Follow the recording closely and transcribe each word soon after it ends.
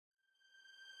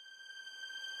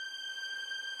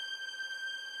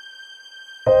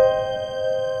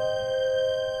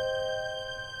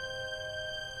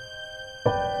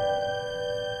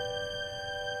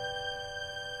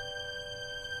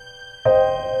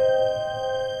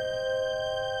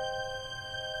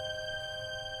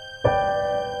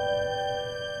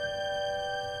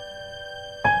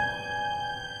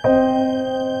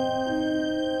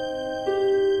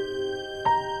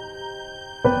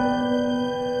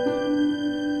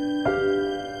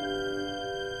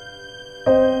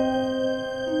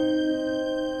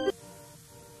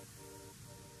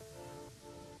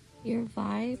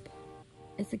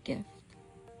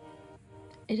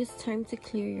It is time to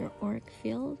clear your auric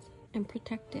field and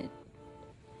protect it.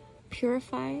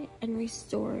 Purify and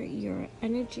restore your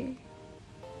energy.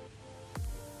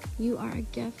 You are a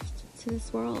gift to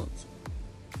this world.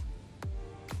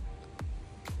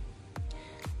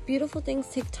 Beautiful things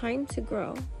take time to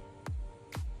grow.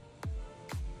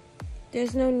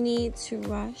 There's no need to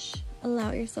rush.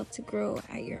 Allow yourself to grow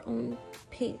at your own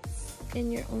pace,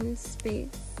 in your own space.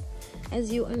 As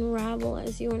you unravel,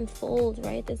 as you unfold,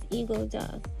 right? This ego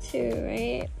death too,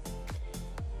 right?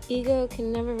 Ego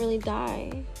can never really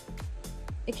die.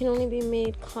 It can only be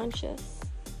made conscious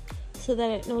so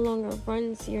that it no longer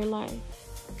runs your life.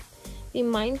 Be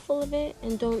mindful of it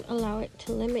and don't allow it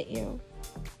to limit you,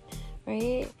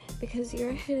 right? Because you're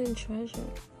a hidden treasure.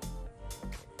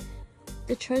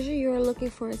 The treasure you are looking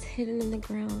for is hidden in the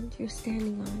ground you're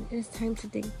standing on. It is time to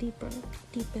dig deeper,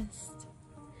 deepest,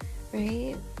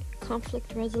 right?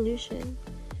 Conflict resolution,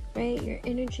 right? Your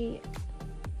energy,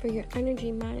 for your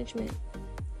energy management,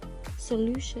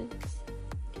 solutions.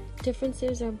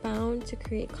 Differences are bound to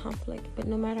create conflict, but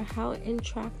no matter how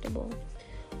intractable,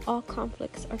 all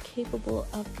conflicts are capable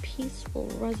of peaceful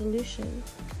resolution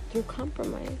through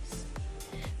compromise,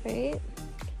 right?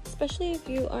 Especially if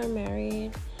you are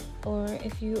married or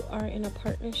if you are in a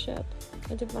partnership,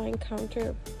 a divine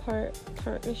counterpart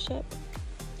partnership,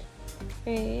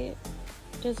 right?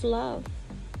 Just love.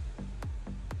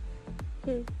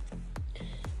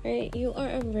 Right? You are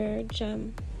a rare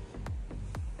gem.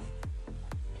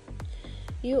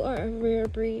 You are a rare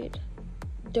breed.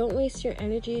 Don't waste your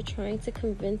energy trying to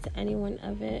convince anyone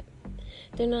of it.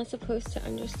 They're not supposed to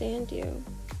understand you.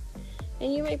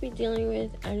 And you might be dealing with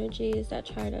energies that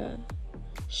try to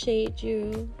shade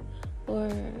you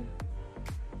or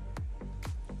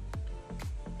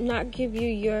not give you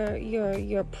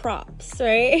your props,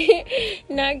 right?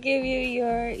 Not give you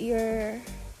your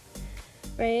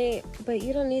right? But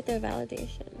you don't need their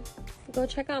validation. Go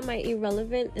check out my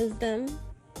Irrelevant is Them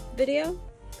video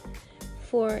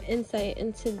for insight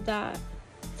into that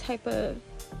type of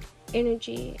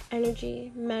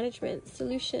energy management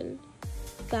solution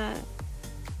that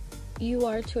you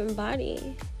are to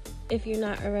embody if you're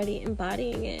not already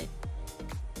embodying it,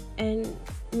 and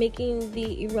making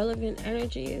the irrelevant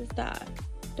energies that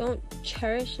don't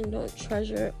cherish and don't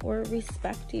treasure or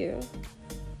respect you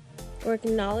or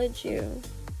acknowledge you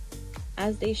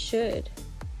as they should,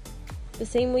 the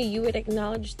same way you would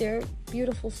acknowledge their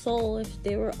beautiful soul if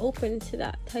they were open to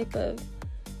that type of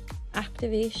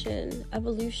activation,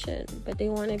 evolution. But they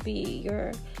want to be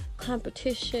your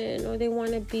competition, or they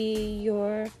want to be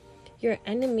your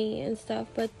enemy and stuff,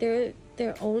 but they're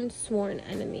their own sworn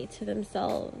enemy to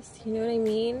themselves. You know what I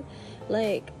mean?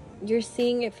 Like, you're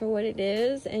seeing it for what it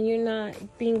is, and you're not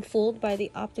being fooled by the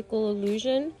optical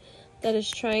illusion that is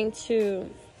trying to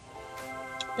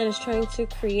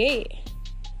create.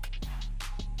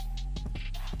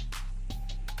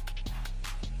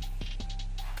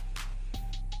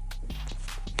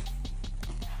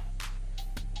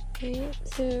 Right?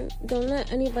 So don't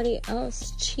let anybody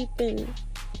else cheapen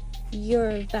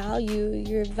your value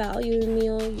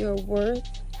meal, your worth,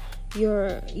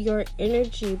 your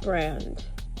energy brand.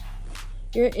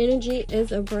 Your energy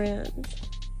is a brand,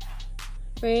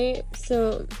 right?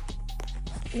 So,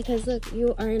 because look,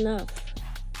 you are enough,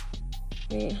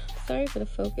 right? Sorry for the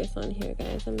focus on here,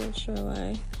 guys. I'm not sure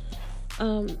why.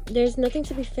 There's nothing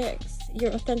to be fixed.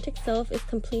 Your authentic self is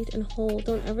complete and whole.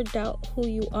 Don't ever doubt who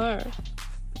you are,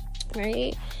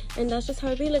 right? And that's just how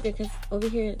it be. Look, because over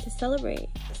here to celebrate.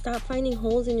 Stop finding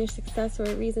holes in your success or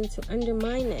a reason to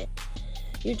undermine it.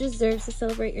 You deserve to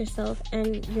celebrate yourself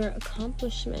and your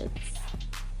accomplishments,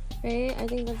 right? I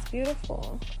think that's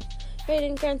beautiful, right?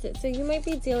 And granted, so you might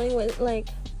be dealing with like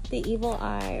the evil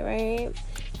eye, right?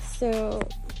 So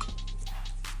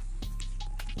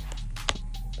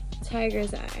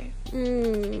tiger's eye.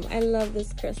 I love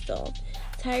this crystal.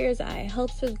 Tiger's eye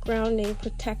helps with grounding,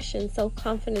 protection,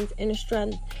 self-confidence, inner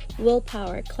strength,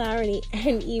 willpower, clarity,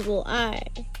 and evil eye.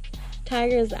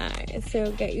 Tiger's eye.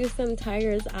 So get you some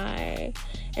tiger's eye,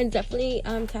 and definitely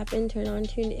tap in, turn on,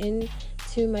 tune in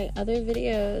to my other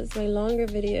videos, my longer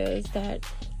videos that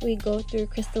we go through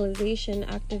crystallization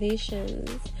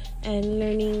activations and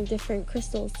learning different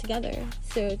crystals together.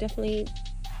 So definitely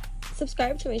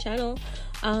subscribe to my channel,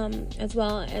 as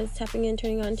well as tapping in,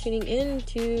 turning on, tuning in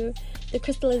to the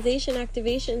crystallization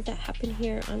activations that happen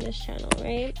here on this channel,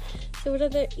 right? So what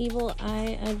other evil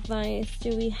eye advice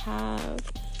do we have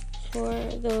for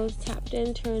those tapped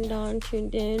in, turned on,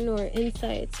 tuned in, or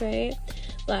insights, right?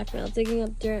 Blackmail, digging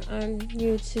up dirt on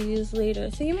you to use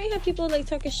later. So you might have people like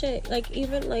talking shit, like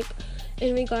even like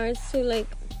in regards to like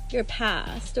your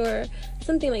past or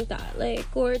something like that, like,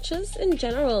 or just in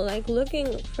general, like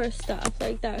looking for stuff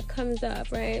like that comes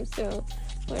up, right? So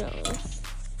what else?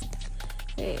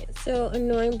 Right, so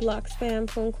annoying, block, spam,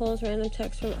 phone calls, random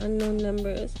texts from unknown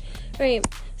numbers, right?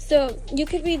 So you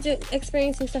could be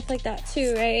experiencing stuff like that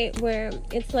too, right? Where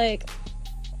it's like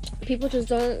people just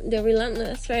they're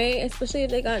relentless, right? Especially if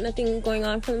they got nothing going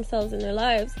on for themselves in their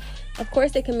lives. Of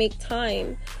course they can make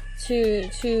time to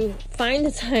find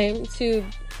the time to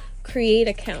create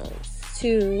accounts,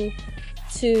 to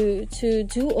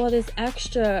do all this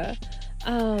extra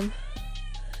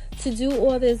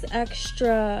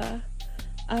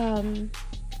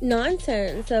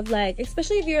nonsense of, like,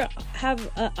 especially if you have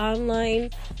an online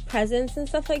presence and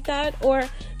stuff like that, or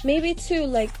maybe too,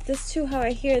 like, this too, how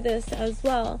I hear this as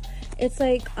well, it's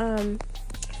like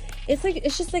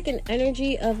it's just like an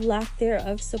energy of lack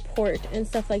thereof support and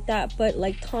stuff like that, but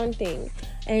like taunting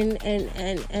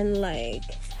and like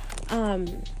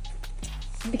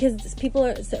because people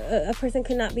are, a person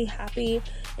could not be happy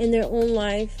in their own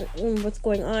life and what's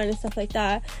going on and stuff like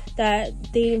that, that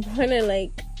they want to,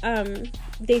 like,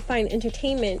 they find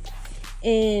entertainment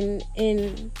in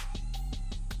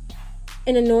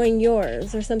annoying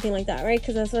yours or something like that, right?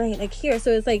 Because that's what I like here.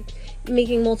 So it's like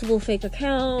making multiple fake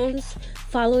accounts,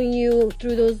 following you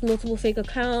through those multiple fake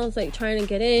accounts, like trying to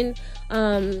get in,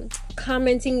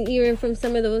 commenting even from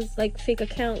some of those like fake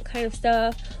account kind of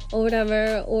stuff or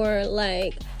whatever, or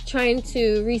like trying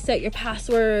to reset your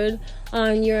password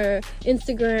on your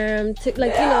Instagram to,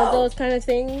 like, you know, those kind of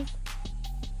things.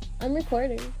 I'm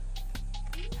recording.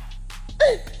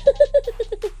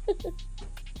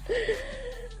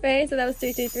 Right, so that was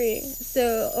 333.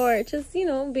 So, or just, you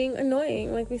know, being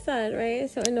annoying, like we said, right?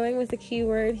 So annoying was the key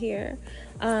word here.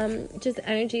 Just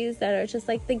energies that are just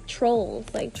like trolls,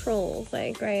 like,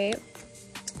 right?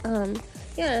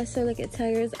 Yeah, so like a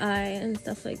tiger's eye and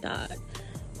stuff like that.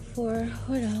 For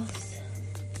what else?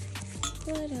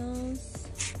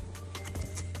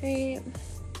 Right?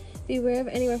 Beware of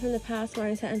anyone from the past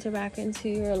wanting to enter back into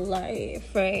your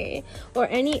life, right? Or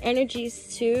any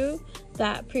energies too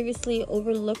that previously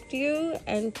overlooked you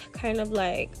and kind of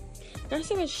like, not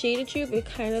so much shaded you, but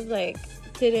kind of like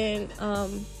didn't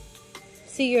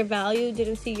see your value,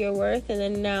 didn't see your worth, and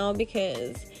then now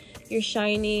because you're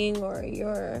shining or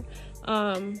you're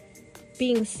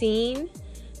being seen,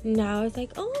 now it's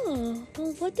like, oh,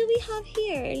 well, what do we have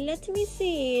here? Let me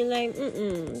see. Like,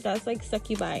 that's like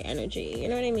succubi energy. You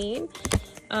know what I mean?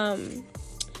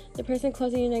 The person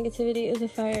causing you negativity is a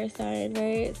fire sign,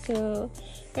 right? So,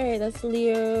 right, that's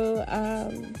Leo,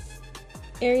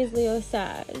 Aries, Leo,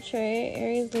 Sag, right?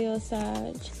 Aries, Leo,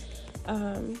 Sag.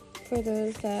 For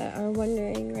those that are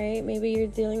wondering, right? Maybe you're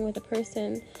dealing with a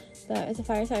person that is a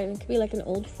fire sign. It could be like an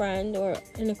old friend or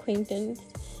an acquaintance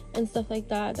and stuff like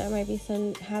that might be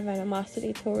have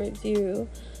animosity towards you,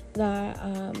 that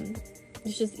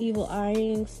it's just evil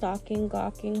eyeing, stalking,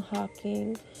 gawking,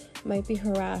 hawking, might be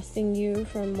harassing you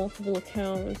from multiple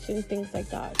accounts and things like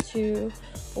that too,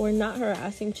 or not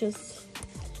harassing, just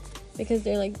because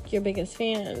they're like your biggest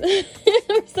fan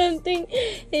or something.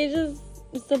 They just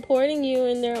supporting you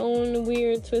in their own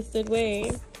weird, twisted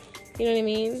way. You know what I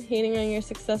mean? Hating on your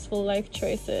successful life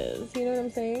choices. You know what I'm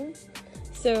saying?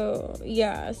 So,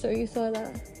 yeah, so you saw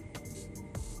that.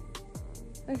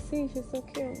 I see, she's so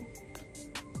cute.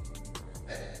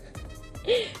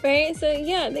 Right? So,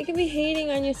 yeah, they could be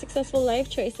hating on your successful life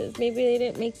choices. Maybe they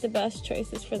didn't make the best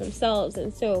choices for themselves.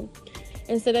 And so,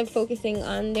 instead of focusing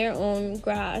on their own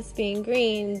grass being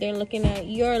green, they're looking at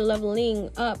your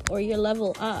leveling up or your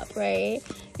level up, right?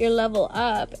 Your level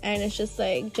up, and it's just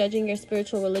like judging your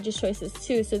spiritual religious choices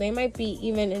too. So they might be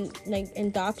even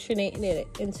indoctrinated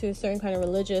into a certain kind of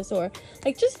religious, or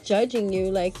like just judging you,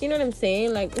 like, you know what I'm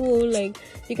saying? Like, ooh, like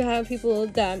you can have people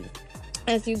that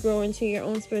as you grow into your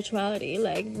own spirituality,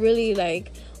 like really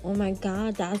like, oh my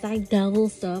god, that's like devil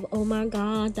stuff. Oh my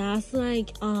god, that's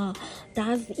like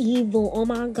that's evil. Oh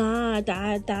my god,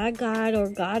 that god or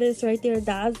goddess right there,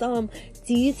 that's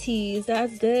deities,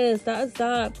 that's this, that's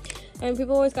that. And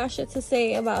people always got shit to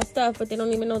say about stuff, but they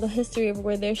don't even know the history of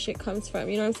where their shit comes from.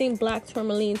 You know what I'm saying? Black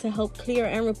tourmaline to help clear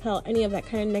and repel any of that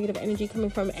kind of negative energy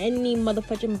coming from any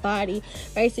motherfucking body,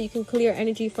 right? So you can clear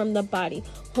energy from the body,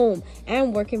 home,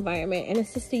 and work environment, and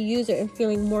assist the user in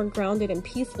feeling more grounded and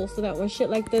peaceful, so that when shit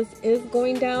like this is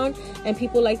going down and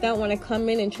people like that want to come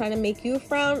in and try to make you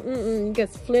frown, it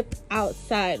gets flipped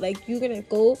outside. Like, you're gonna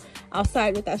go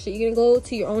outside with that shit. You're gonna go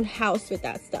to your own house with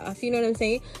that stuff. You know what I'm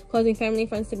saying? Causing family and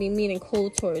friends to be mean and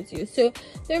cold towards you. So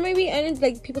there may be energy,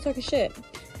 like people talking shit.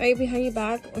 right behind your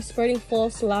back, or spreading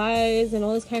false lies and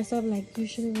all this kind of stuff, like you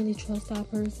shouldn't really trust that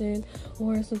person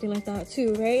or something like that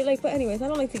too, right? Like, but anyways, I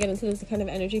don't like to get into this kind of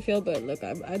energy field, but look,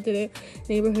 I did it.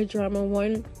 Neighborhood drama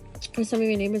 1, or some of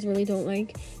your neighbors really don't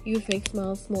like you fake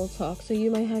small talk. So you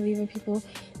might have even people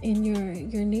in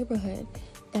your neighborhood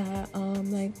that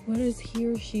like, what does he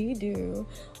or she do?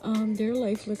 Their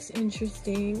life looks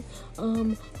interesting.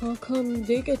 How come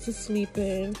they get to sleep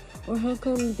in? Or how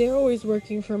come they're always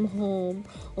working from home?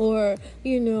 Or,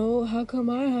 you know, how come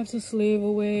I have to slave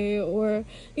away? Or,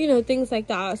 you know, things like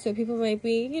that. So people might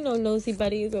be, you know, nosy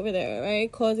buddies over there,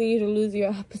 right? Causing you to lose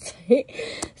your appetite.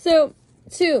 So,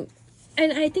 2,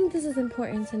 and I think this is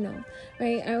important to know,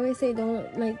 right? I always say,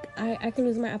 don't, like, I can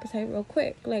lose my appetite real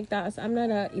quick, like that. So I'm not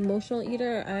a emotional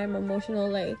eater. I'm emotional,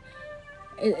 like,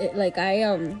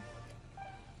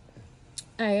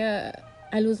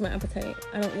 I lose my appetite.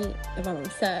 I don't eat if I'm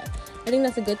upset. I think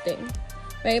that's a good thing,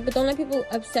 right? But don't let people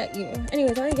upset you.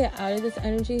 Anyways, I want to get out of this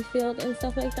energy field and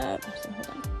stuff like that. So hold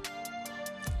on.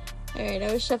 Alright,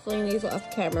 I was shuffling these off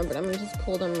camera, but I'm gonna just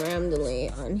pull them randomly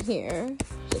on here,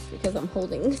 just because I'm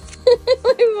holding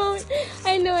my phone.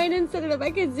 I know I didn't set it up.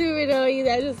 I could zoom it out.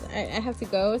 I have to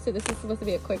go, so this is supposed to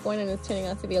be a quick one, and it's turning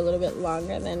out to be a little bit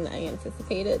longer than I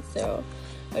anticipated, so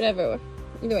whatever.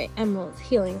 Either way, emeralds,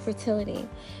 healing, fertility,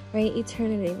 right?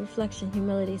 Eternity, reflection,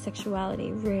 humility,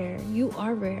 sexuality, rare. You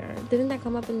are rare. Didn't that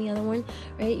come up in the other one,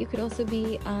 right? You could also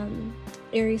be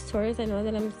Aries, Taurus. I know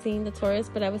that I'm seeing the Taurus,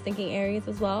 but I was thinking Aries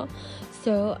as well.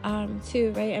 So,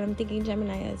 2, right? And I'm thinking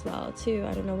Gemini as well, too.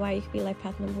 I don't know why. You could be life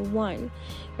path number 1,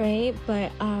 right?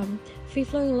 But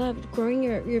free-flowing love, growing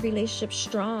your relationship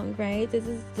strong, right? This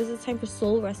is time for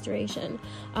soul restoration,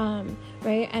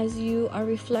 right? As you are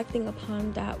reflecting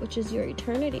upon that which is your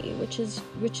eternity, which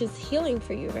is healing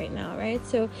for you right now, right?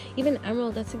 So even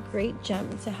emerald, that's a great gem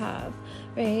to have,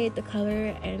 right? The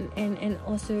color and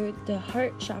also the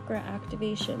heart chakra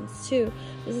activations too.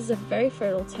 This is a very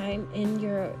fertile time in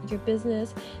your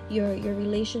business, your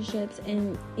relationships,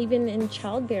 and even in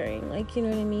childbearing, like, you know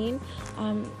what I mean,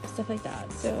 stuff like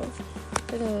that. So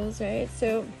for those, right?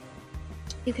 So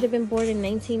you could have been born in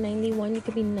 1991. You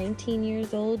could be 19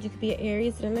 years old. You could be an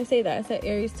Aries. Didn't I say that? I said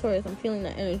Aries, Taurus. I'm feeling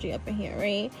that energy up in here,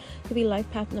 right? It could be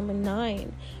life path number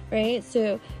 9, right? So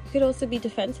you could also be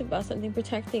defensive about something,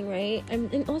 protecting, right?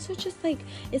 And also just like,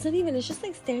 it's just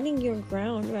like standing your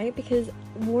ground, right? Because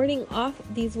warding off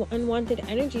these unwanted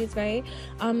energies, right?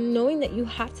 Knowing that you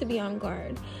have to be on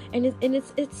guard. And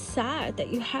it's sad that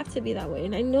you have to be that way.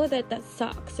 And I know that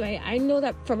sucks, right? I know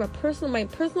that from my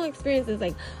personal experience is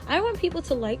like, I want people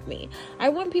to like me. I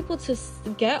want people to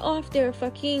get off their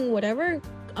fucking whatever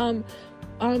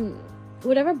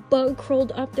bug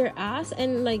crawled up their ass,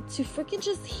 and like to freaking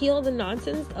just heal the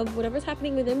nonsense of whatever's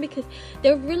happening with them, because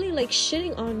they're really like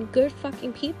shitting on good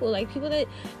fucking people, like people that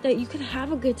you could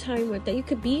have a good time with, that you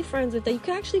could be friends with, that you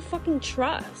could actually fucking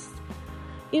trust.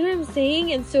 You know what I'm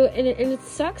saying? And so and it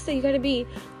sucks that you gotta be.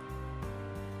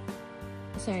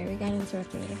 Sorry, we got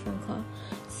interrupted with a phone call.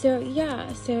 So yeah,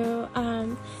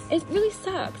 it really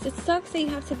sucks. It sucks that you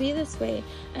have to be this way.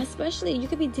 Especially, you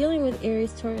could be dealing with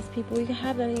Aries, Taurus people. You could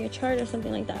have that in your chart or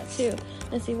something like that too.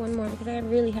 Let's see one more, because I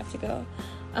really have to go.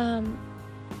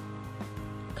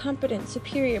 Competent,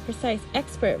 superior, precise,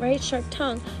 expert, right? Sharp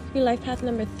tongue. You could be life path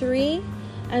number 3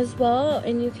 as well,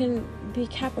 and you can be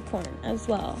Capricorn as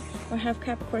well, or have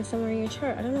Capricorn somewhere in your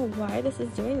chart. I don't know why this is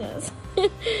doing this.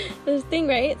 This thing,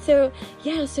 right? So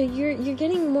yeah, so you're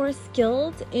getting more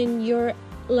skilled in your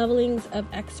levelings of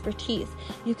expertise.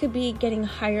 You could be getting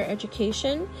higher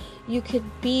education. You could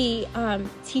be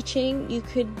teaching. You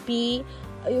could be.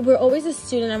 We're always a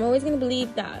student. I'm always going to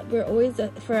believe that we're always a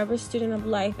forever student of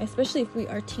life, especially if we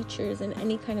are teachers in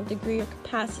any kind of degree or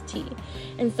capacity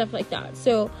and stuff like that.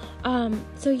 So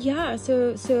yeah,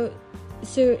 so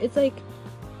it's like,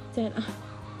 then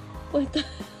what the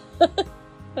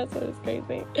that's what is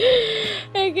crazy.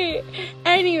 Okay,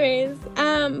 anyways,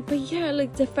 but yeah,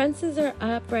 like defenses are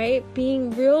up, right?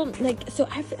 Being real, like, so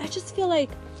I just feel like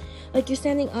you're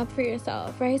standing up for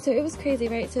yourself, right? So it was crazy,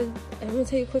 right? So I'm gonna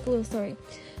tell you a quick little story.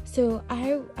 So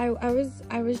I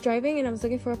was driving, and I was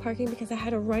looking for a parking because I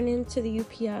had to run into the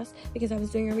UPS because I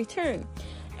was doing a return.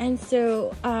 And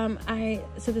so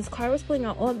so this car was pulling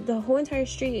out. The whole entire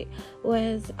street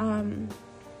was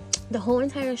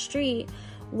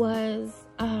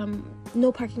no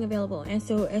parking available. And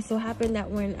so it so happened that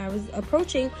when I was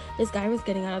approaching, this guy was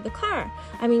getting out of the car.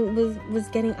 I mean, was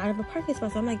getting out of a parking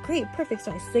spot. So I'm like, great, perfect.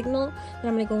 So I signal that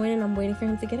I'm gonna go in and I'm waiting for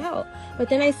him to get out. But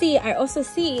then I also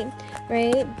see,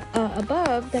 right,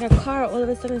 above, that a car all of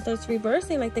a sudden starts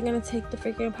reversing, like they're gonna take the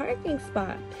freaking parking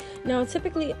spot. Now,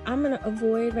 typically, I'm gonna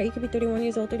avoid, right? You could be 31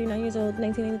 years old, 39 years old,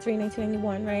 1993,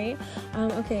 1991, right?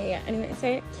 Okay, yeah, anyways,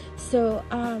 right? So,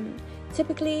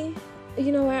 typically,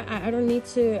 you know what, I don't need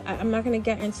to, I'm not going to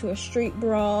get into a street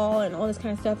brawl and all this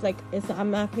kind of stuff, like,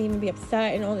 I'm not going to even be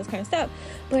upset and all this kind of stuff,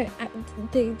 but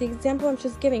the example I'm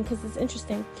just giving, because it's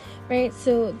interesting, right?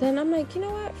 So then I'm like, you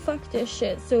know what, fuck this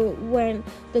shit. So when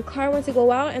the car went to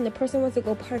go out and the person went to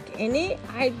go park in it,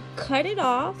 I cut it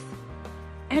off,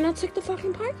 and I took the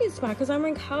fucking parking spot, because I'm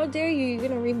like, how dare you, you're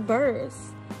going to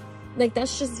reverse, like,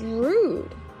 that's just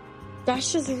rude.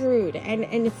 That's just rude, and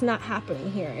it's not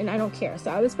happening here, and I don't care. So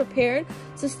I was prepared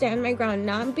to stand my ground,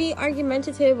 not be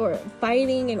argumentative or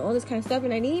fighting and all this kind of stuff.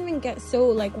 And I didn't even get so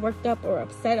like worked up or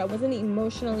upset. I wasn't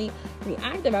emotionally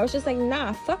reactive. I was just like,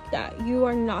 nah, fuck that. You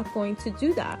are not going to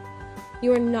do that.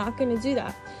 You are not going to do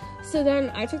that. So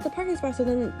then I took the parking spot. So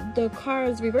then the car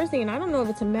is reversing, and I don't know if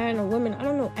it's a man or woman. I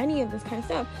don't know any of this kind of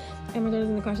stuff. And my daughter's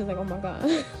in the car. She's like, oh my god,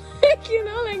 like, you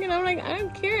know, like, and I'm like, I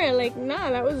don't care. Like,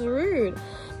 nah, that was rude.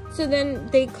 So then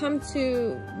they come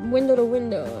to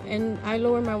window, and I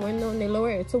lower my window and they lower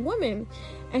it. It's a woman.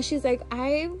 And she's like,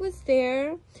 I was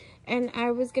there and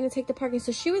I was going to take the parking.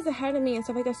 So she was ahead of me and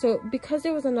stuff like that. So because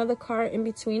there was another car in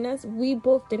between us, we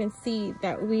both didn't see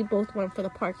that we both went for the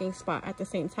parking spot at the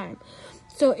same time.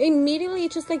 So immediately,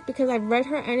 just like, because I read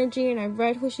her energy and I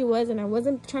read who she was, and I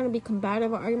wasn't trying to be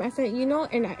combative or argument, I said, you know,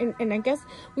 and I guess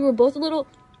we were both a little,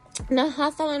 not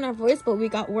hostile in our voice, but we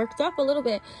got worked up a little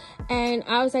bit. And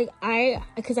I was like,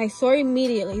 because I saw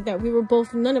immediately that we were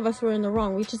both, none of us were in the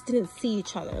wrong, we just didn't see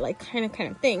each other, like, kind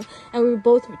of thing. And we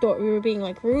both thought we were being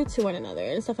like rude to one another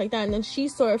and stuff like that. And then she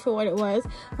saw it for what it was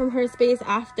from her space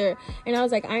after, and I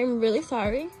was like, I'm really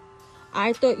sorry,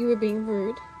 I thought you were being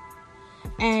rude,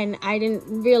 and I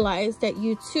didn't realize that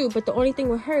you too. But the only thing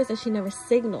with her is that she never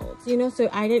signaled, you know, so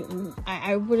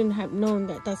I wouldn't have known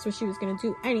that that's what she was gonna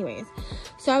do anyways.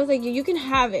 So I was like, you can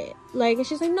have it, like, and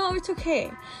she's like, no, it's okay.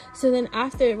 So then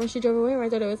after, when she drove away, my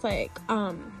daughter was like,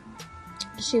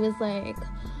 she was like,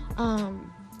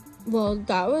 well,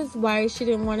 that was why she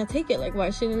didn't want to take it, like,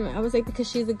 why she didn't. I was like, because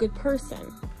she's a good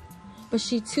person, but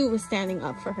she too was standing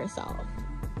up for herself.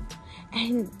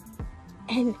 And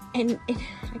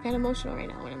I got emotional right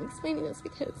now when I'm explaining this,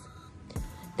 because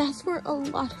that's where a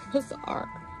lot of us are,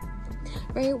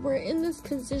 right? We're in this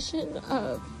position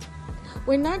of,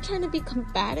 we're not trying to be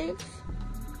combative,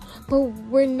 but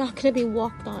we're not going to be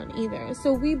walked on either.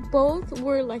 So we both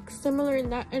were like similar in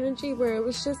that energy, where it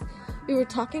was just, we were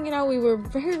talking it out, we were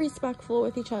very respectful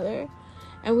with each other,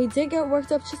 and we did get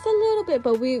worked up just a little bit,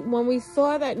 but when we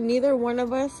saw that neither one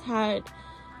of us had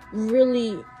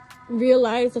really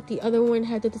realized that the other one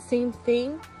had did the same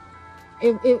thing,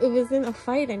 it wasn't a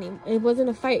fight anymore. It wasn't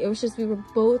a fight. It was just, we were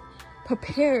both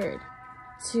prepared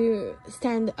to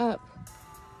stand up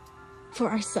for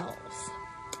ourselves.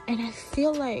 And I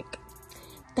feel like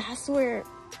that's where,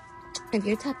 if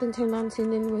you're tapping, turned on,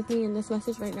 tuned in with me in this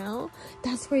message right now,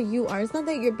 that's where you are. It's not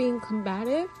that you're being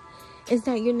combative, it's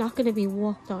that you're not going to be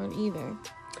walked on either.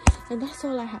 And that's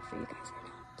all I have for you guys right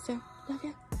now. So, love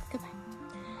you. Goodbye.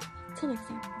 Until next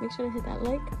time, make sure to hit that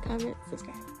like, comment,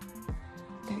 subscribe.